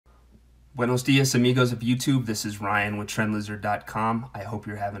Buenos dias, amigos of YouTube. This is Ryan with TrendLizard.com. I hope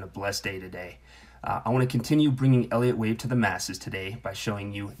you're having a blessed day today. I want to continue bringing Elliott Wave to the masses today by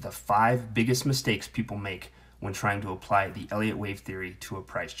showing you the 5 biggest mistakes people make when trying to apply the Elliott Wave theory to a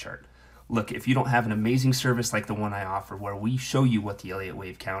price chart. Look, if you don't have an amazing service like the one I offer where we show you what the Elliott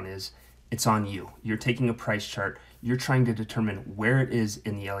Wave count is, it's on you. You're taking a price chart, you're trying to determine where it is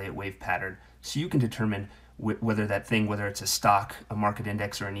in the Elliott Wave pattern so you can determine whether that thing, whether it's a stock, a market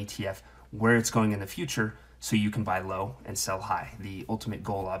index, or an ETF, where it's going in the future so you can buy low and sell high. The ultimate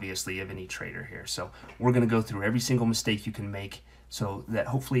goal, obviously, of any trader here. So we're going to go through every single mistake you can make so that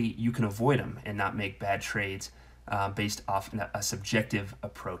hopefully you can avoid them and not make bad trades based off a subjective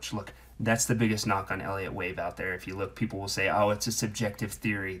approach. Look, that's the biggest knock on Elliott Wave out there. If you look, people will say, oh, it's a subjective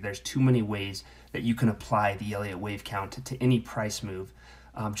theory. There's too many ways that you can apply the Elliott Wave count to any price move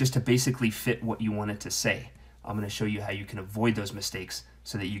just to basically fit what you want it to say. I'm going to show you how you can avoid those mistakes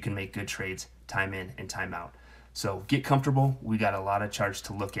so that you can make good trades time in and time out. So get comfortable. We got a lot of charts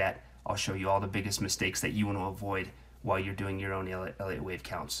to look at. I'll show you all the biggest mistakes that you want to avoid while you're doing your own Elliott Wave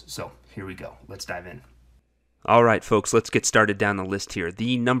counts. So here we go. Let's dive in. All right, folks, let's get started down the list here.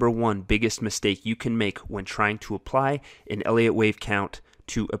 The number one biggest mistake you can make when trying to apply an Elliott Wave count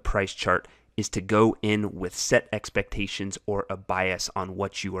to a price chart is to go in with set expectations or a bias on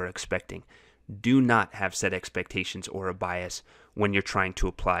what you are expecting. Do not have set expectations or a bias when you're trying to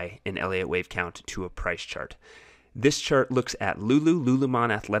apply an Elliott Wave count to a price chart. This chart looks at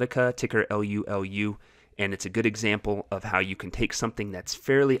Lululemon Athletica, ticker LULU, and it's a good example of how you can take something that's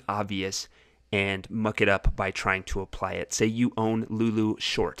fairly obvious and muck it up by trying to apply it. Say you own Lulu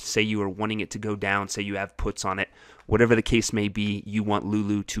short. Say you are wanting it to go down. Say you have puts on it. Whatever the case may be, you want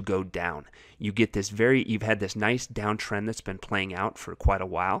Lulu to go down. You've had this nice downtrend that's been playing out for quite a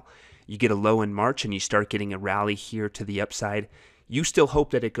while. You get a low in March and you start getting a rally here to the upside. You still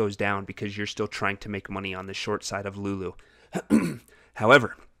hope that it goes down because you're still trying to make money on the short side of Lulu.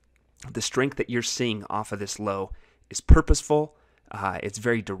 However, the strength that you're seeing off of this low is purposeful. It's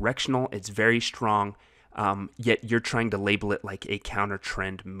very directional. It's very strong. Yet you're trying to label it like a counter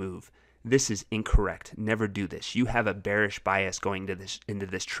trend move. This is incorrect. Never do this. You have a bearish bias going into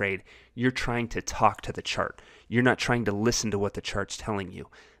this trade. You're trying to talk to the chart. You're not trying to listen to what the chart's telling you.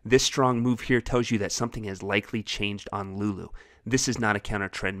 This strong move here tells you that something has likely changed on Lulu. This is not a counter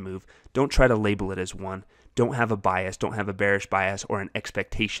trend move. Don't try to label it as one. Don't have a bias. Don't have a bearish bias or an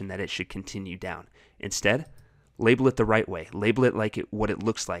expectation that it should continue down. Instead, label it the right way. Label it like what it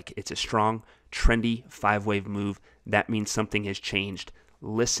looks like. It's a strong, trendy 5-wave move. That means something has changed.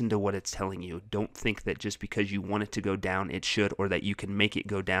 Listen to what it's telling you. Don't think that just because you want it to go down, it should, or that you can make it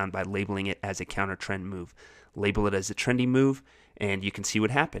go down by labeling it as a counter trend move. Label it as a trendy move, and you can see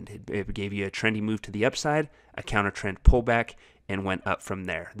what happened. It gave you a trendy move to the upside, a counter trend pullback, and went up from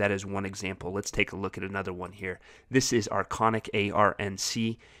there. That is one example. Let's take a look at another one here. This is Arconic,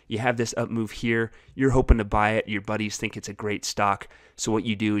 ARNC. You have this up move here. You're hoping to buy it. Your buddies think it's a great stock. So what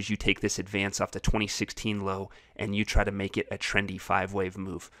you do is you take this advance off the 2016 low and you try to make it a trendy 5-wave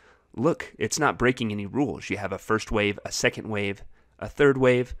move. Look, it's not breaking any rules. You have a first wave, a second wave, a third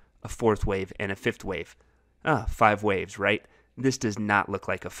wave, a fourth wave, and a fifth wave. 5 waves, right? This does not look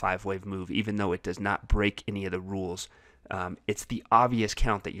like a 5-wave move, even though it does not break any of the rules. It's the obvious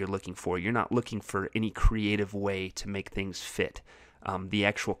count that you're looking for. You're not looking for any creative way to make things fit. The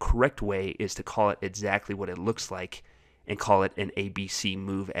actual correct way is to call it exactly what it looks like and call it an ABC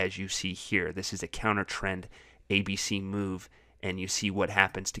move, as you see here. This is a counter trend ABC move, and you see what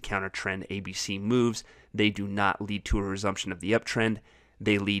happens to counter trend ABC moves. They do not lead to a resumption of the uptrend.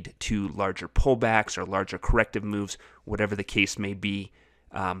 They lead to larger pullbacks or larger corrective moves, whatever the case may be.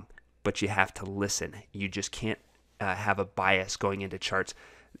 But you have to listen. You just can't have a bias going into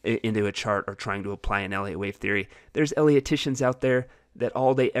a chart or trying to apply an Elliott Wave theory. There's Elliotticians out there that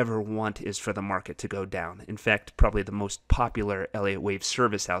all they ever want is for the market to go down. In fact, probably the most popular Elliott Wave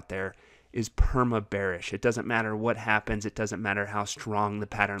service out there is perma bearish. It doesn't matter what happens. It doesn't matter how strong the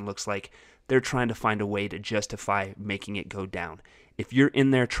pattern looks like. They're trying to find a way to justify making it go down. If you're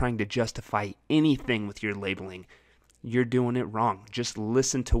in there trying to justify anything with your labeling, you're doing it wrong. Just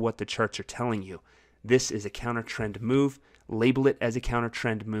listen to what the charts are telling you. This is a counter trend move. Label it as a counter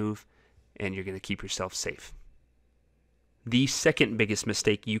trend move, and you're going to keep yourself safe. The second biggest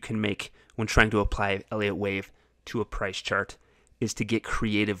mistake you can make when trying to apply Elliott Wave to a price chart is to get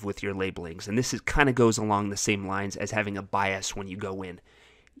creative with your labelings. And this kind of goes along the same lines as having a bias when you go in.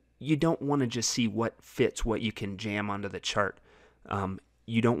 You don't want to just see what fits, what you can jam onto the chart.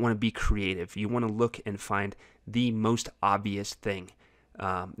 You don't want to be creative. You want to look and find the most obvious thing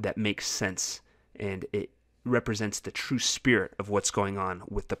that makes sense. And represents the true spirit of what's going on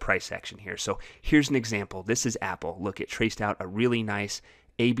with the price action here. So here's an example. This is Apple. Look, it traced out a really nice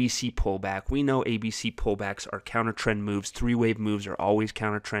ABC pullback. We know ABC pullbacks are counter trend moves. 3-wave moves are always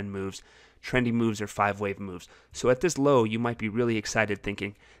counter trend moves. Trendy moves are 5-wave moves. So at this low, you might be really excited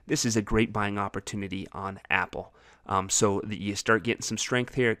thinking, this is a great buying opportunity on Apple. So that you start getting some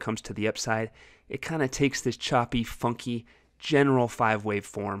strength here. It comes to the upside. It kind of takes this choppy, funky, general 5-wave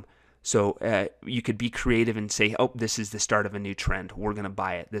form. So you could be creative and say, oh, this is the start of a new trend. We're going to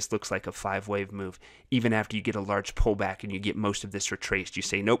buy it. This looks like a 5-wave move. Even after you get a large pullback and you get most of this retraced, you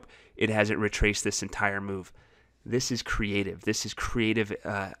say, nope, it hasn't retraced this entire move. This is creative. This is creative,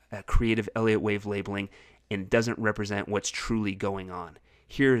 creative Elliott Wave labeling, and doesn't represent what's truly going on.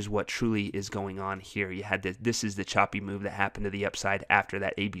 Here's what truly is going on here. You had this is the choppy move that happened to the upside after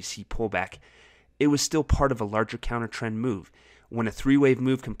that ABC pullback. It was still part of a larger counter trend move. When a 3-wave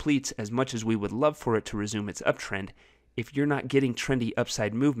move completes, as much as we would love for it to resume its uptrend, if you're not getting trendy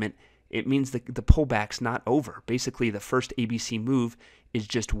upside movement, it means the pullback's not over. Basically, the first ABC move is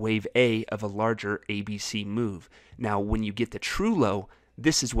just wave A of a larger ABC move. Now, when you get the true low,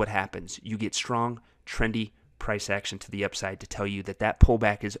 this is what happens. You get strong, trendy price action to the upside to tell you that that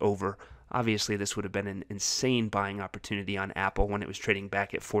pullback is over. Obviously, this would have been an insane buying opportunity on Apple when it was trading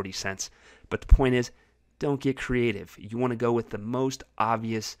back at 40 cents. But the point is, don't get creative. You want to go with the most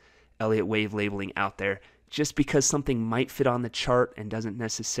obvious Elliott Wave labeling out there. Just because something might fit on the chart and doesn't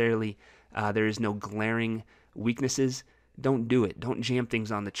necessarily, there is no glaring weaknesses, don't do it. Don't jam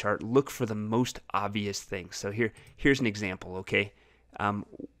things on the chart. Look for the most obvious things. So here's an example, okay?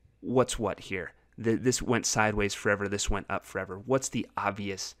 What's what here? This went sideways forever. This went up forever. What's the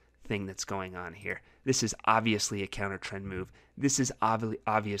obvious thing that's going on here? This is obviously a counter trend move. This is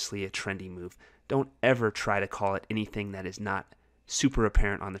obviously a trendy move. Don't ever try to call it anything that is not super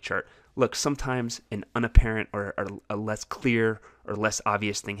apparent on the chart. Look, sometimes an unapparent or a less clear or less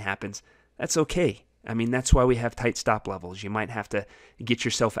obvious thing happens. That's okay. I mean, that's why we have tight stop levels. You might have to get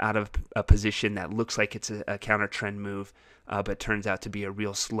yourself out of a position that looks like it's a counter trend move, but turns out to be a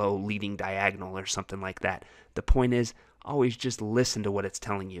real slow leading diagonal or something like that. The point is, always just listen to what it's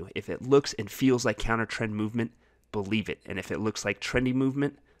telling you. If it looks and feels like counter trend movement, believe it. And if it looks like trendy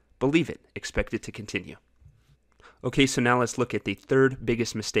movement, believe it. Expect it to continue. Okay, so now let's look at the third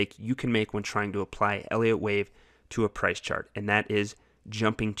biggest mistake you can make when trying to apply Elliott Wave to a price chart, and that is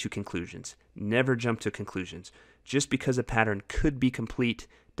jumping to conclusions. Never jump to conclusions. Just because a pattern could be complete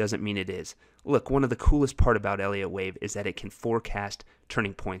doesn't mean it is. Look, one of the coolest part about Elliott Wave is that it can forecast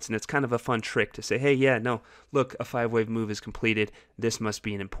turning points, and it's kind of a fun trick to say, hey, yeah, no, look, a 5-wave move is completed. This must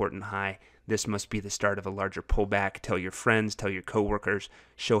be an important high. This must be the start of a larger pullback. Tell your friends, tell your coworkers,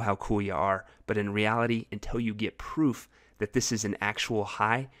 show how cool you are. But in reality, until you get proof that this is an actual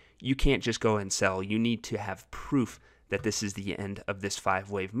high, you can't just go and sell. You need to have proof that this is the end of this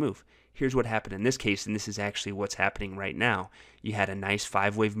 5-wave move. Here's what happened in this case, and this is actually what's happening right now. You had a nice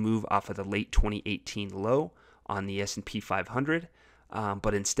 5-wave move off of the late 2018 low on the S&P 500,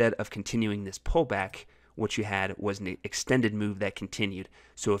 but instead of continuing this pullback, what you had was an extended move that continued.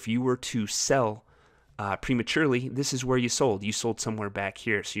 So if you were to sell prematurely, this is where you sold. You sold somewhere back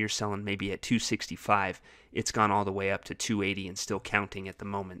here, so you're selling maybe at 265. It's gone all the way up to 280 and still counting at the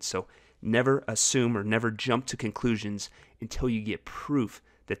moment. So never assume or never jump to conclusions until you get proof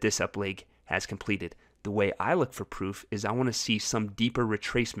that this up leg has completed. The way I look for proof is I want to see some deeper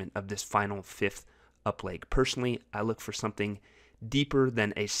retracement of this final 5th up leg. Personally, I look for something deeper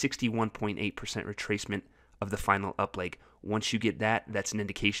than a 61.8% retracement of the final up leg. Once you get that, that's an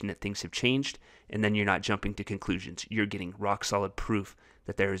indication that things have changed, and then you're not jumping to conclusions. You're getting rock solid proof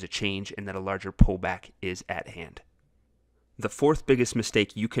that there is a change and that a larger pullback is at hand. The fourth biggest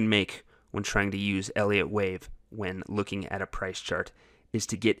mistake you can make when trying to use Elliott Wave when looking at a price chart is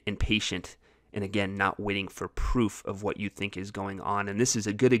to get impatient and, again, not waiting for proof of what you think is going on. And this is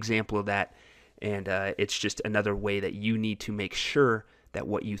a good example of that, and it's just another way that you need to make sure that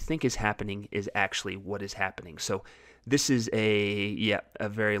what you think is happening is actually what is happening. So this is a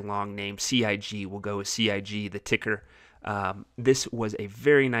very long name, CIG. We'll go with CIG, the ticker. This was a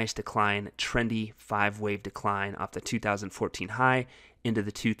very nice decline, trendy 5-wave decline off the 2014 high into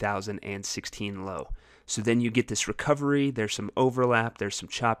the 2016 low. So then you get this recovery, there's some overlap, there's some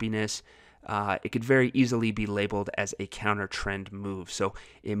choppiness. It could very easily be labeled as a counter trend move. So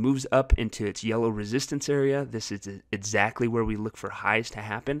it moves up into its yellow resistance area. This is exactly where we look for highs to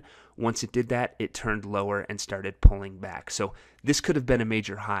happen. Once it did that, it turned lower and started pulling back. So this could have been a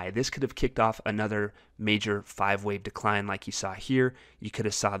major high. This could have kicked off another major 5-wave decline like you saw here. You could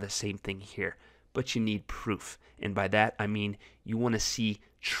have saw the same thing here. But you need proof. And by that, I mean you want to see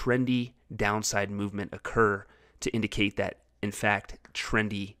trendy downside movement occur to indicate that, in fact,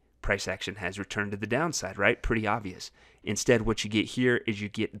 trendy price action has returned to the downside, right? Pretty obvious. Instead, what you get here is you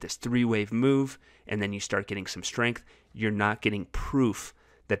get this three-wave move, and then you start getting some strength. You're not getting proof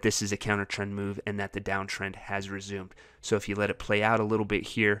that this is a counter trend move and that the downtrend has resumed. So if you let it play out a little bit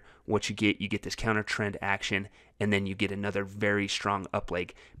here, what you get this counter trend action, and then you get another very strong up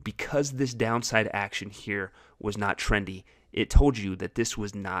leg. Because this downside action here was not trendy, it told you that this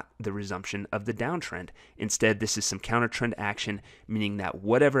was not the resumption of the downtrend. Instead, this is some counter trend action, meaning that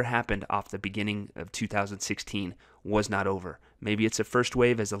whatever happened off the beginning of 2016 was not over. Maybe it's a first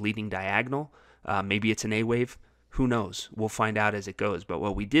wave as a leading diagonal. Maybe it's an A wave. Who knows? We'll find out as it goes. But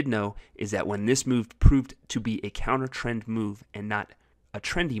what we did know is that when this move proved to be a counter trend move and not a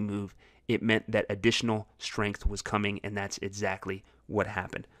trendy move, it meant that additional strength was coming, and that's exactly what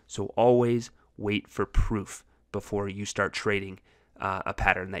happened. So always wait for proof before you start trading a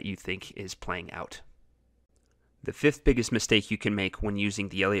pattern that you think is playing out. The fifth biggest mistake you can make when using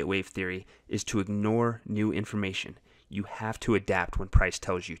the Elliott Wave theory is to ignore new information. You have to adapt when price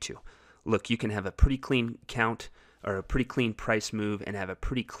tells you to. Look, you can have a pretty clean count or a pretty clean price move and have a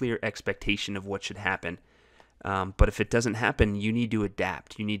pretty clear expectation of what should happen. But if it doesn't happen, you need to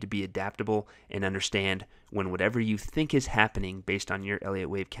adapt. You need to be adaptable and understand when whatever you think is happening based on your Elliott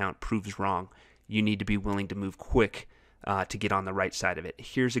Wave count proves wrong. You need to be willing to move quick to get on the right side of it.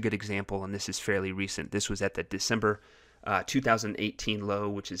 Here's a good example, and this is fairly recent. This was at the December 2018 low,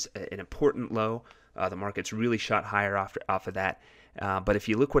 which is an important low. The market's really shot higher off of that. But if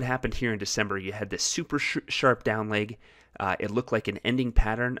you look what happened here in December, you had this super sharp down leg. It looked like an ending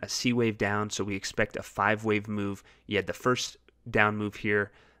pattern, a C wave down, so we expect a 5-wave move. You had the first down move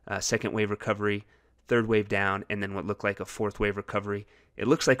here, second wave recovery, third wave down, and then what looked like a 4th wave recovery. It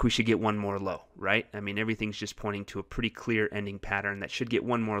looks like we should get one more low, right? I mean, everything's just pointing to a pretty clear ending pattern that should get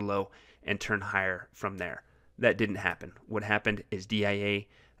one more low and turn higher from there. That didn't happen. What happened is DIA,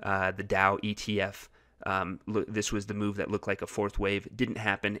 the Dow ETF, this was the move that looked like a 4th wave. Didn't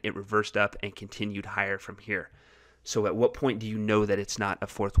happen. It reversed up and continued higher from here. So at what point do you know that it's not a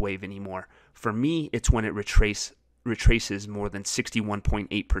 4th wave anymore? For me, it's when it retraces more than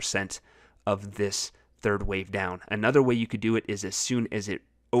 61.8% of this 3rd wave down. Another way you could do it is as soon as it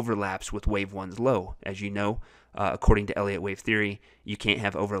overlaps with wave 1's low. As you know, according to Elliott Wave theory, you can't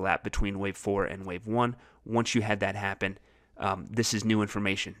have overlap between wave 4 and wave 1. Once you had that happen, this is new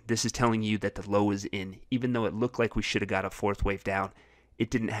information. This is telling you that the low is in. Even though it looked like we should have got a 4th wave down,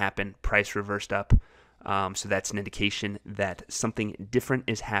 it didn't happen. Price reversed up. So that's an indication that something different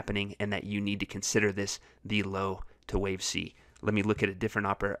is happening and that you need to consider this the low to wave C. Let me look at a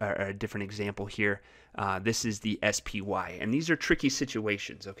different example here. This is the SPY, and these are tricky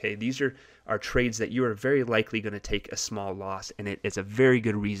situations, okay? These are trades that you are very likely going to take a small loss, and it is a very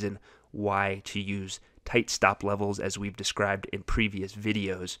good reason why to use tight stop levels as we've described in previous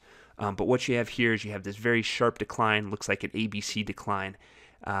videos. But what you have here is you have this very sharp decline, looks like an ABC decline,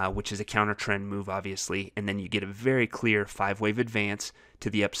 which is a counter trend move, obviously, and then you get a very clear 5-wave advance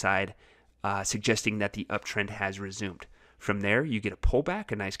to the upside, suggesting that the uptrend has resumed. From there, you get a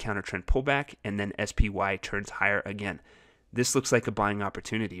pullback, a nice counter trend pullback, and then SPY turns higher again. This looks like a buying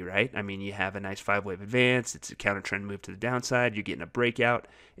opportunity, right? I mean, you have a nice 5-wave advance. It's a counter trend move to the downside. You're getting a breakout.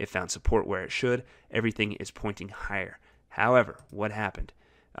 It found support where it should. Everything is pointing higher. However, what happened?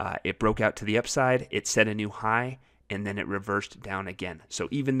 It broke out to the upside. It set a new high, and then it reversed down again. So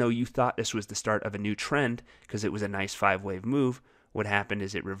even though you thought this was the start of a new trend because it was a nice 5-wave move, what happened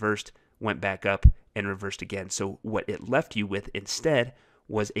is it reversed, went back up, and reversed again. So what it left you with instead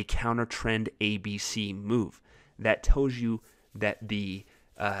was a counter trend ABC move. That tells you that the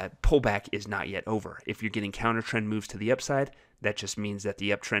pullback is not yet over. If you're getting counter trend moves to the upside, that just means that the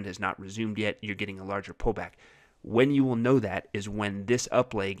uptrend has not resumed yet. You're getting a larger pullback. When you will know that is when this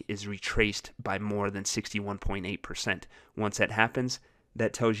up leg is retraced by more than 61.8%. Once that happens,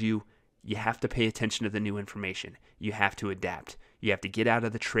 that tells you you have to pay attention to the new information. You have to adapt. You have to get out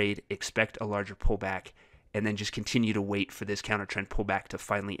of the trade, expect a larger pullback, and then just continue to wait for this counter trend pullback to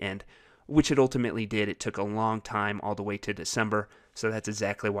finally end, which it ultimately did. It took a long time, all the way to December, so that's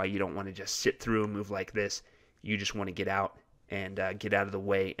exactly why you don't want to just sit through a move like this. You just want to get out and get out of the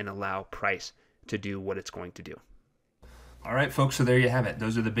way and allow price to do what it's going to do. All right, folks, so there you have it.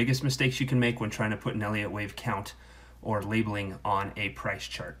 Those are the biggest mistakes you can make when trying to put an Elliott Wave count or labeling on a price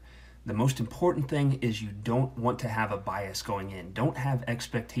chart. The most important thing is you don't want to have a bias going in. Don't have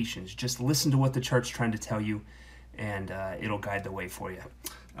expectations. Just listen to what the chart's trying to tell you, and it'll guide the way for you.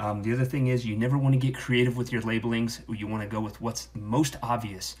 The other thing is you never want to get creative with your labelings. You want to go with what's most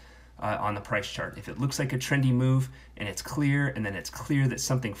obvious on the price chart. If it looks like a trendy move and it's clear, and then it's clear that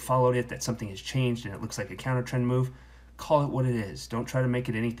something followed it, that something has changed, and it looks like a counter trend move, call it what it is. Don't try to make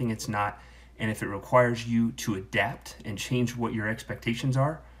it anything it's not. And if it requires you to adapt and change what your expectations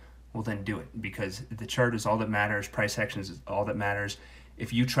are, well, then do it, because the chart is all that matters. Price actions is all that matters.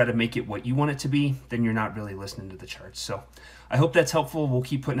 If you try to make it what you want it to be, then you're not really listening to the charts. So I hope that's helpful. We'll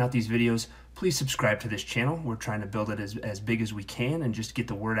keep putting out these videos. Please subscribe to this channel. We're trying to build it as big as we can and just get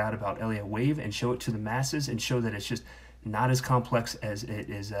the word out about Elliott Wave and show it to the masses and show that it's just not as complex as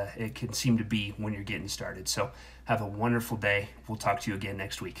it can seem to be when you're getting started. So have a wonderful day. We'll talk to you again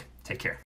next week. Take care.